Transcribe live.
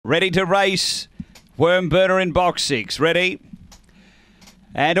Ready to race. Wormburner in box 6. Ready?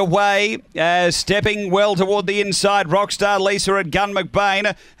 And away, stepping well toward the inside, Rockstar Lisa at Gun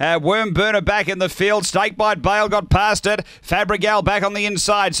McBain. Wormburner back in the field. Snakebite Bale got past it. Fabregal back on the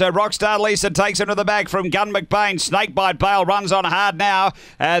inside. So Rockstar Lisa takes him to the back from Gun McBain. Snakebite Bale runs on hard now.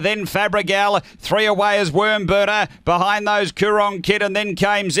 Then Fabregal, 3 away as Wormburner. Behind those, Coorong Kid, and then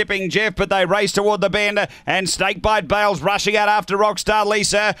came Zipping Jeff, but they race toward the bend. And Snakebite Bale's rushing out after Rockstar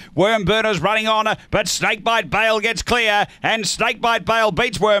Lisa. Wormburner's running on, but Snakebite Bale gets clear. And Snakebite Bale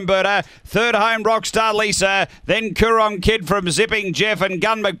beats Wormburner. Third home, Rockstar Lisa. Then Coorong Kid from Zipping Jeff and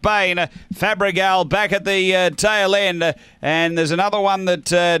Gun McBain. Fabregal back at the tail end. And there's another one that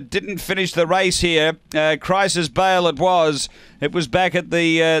didn't finish the race here. Crisis Bale it was. It was back at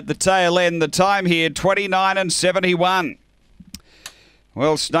the tail end. The time here, 29:71.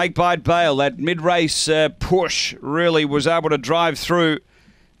 Well, Snakebite Bale, that mid-race push really was able to drive through.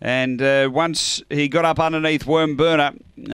 And once he got up underneath Wormburner,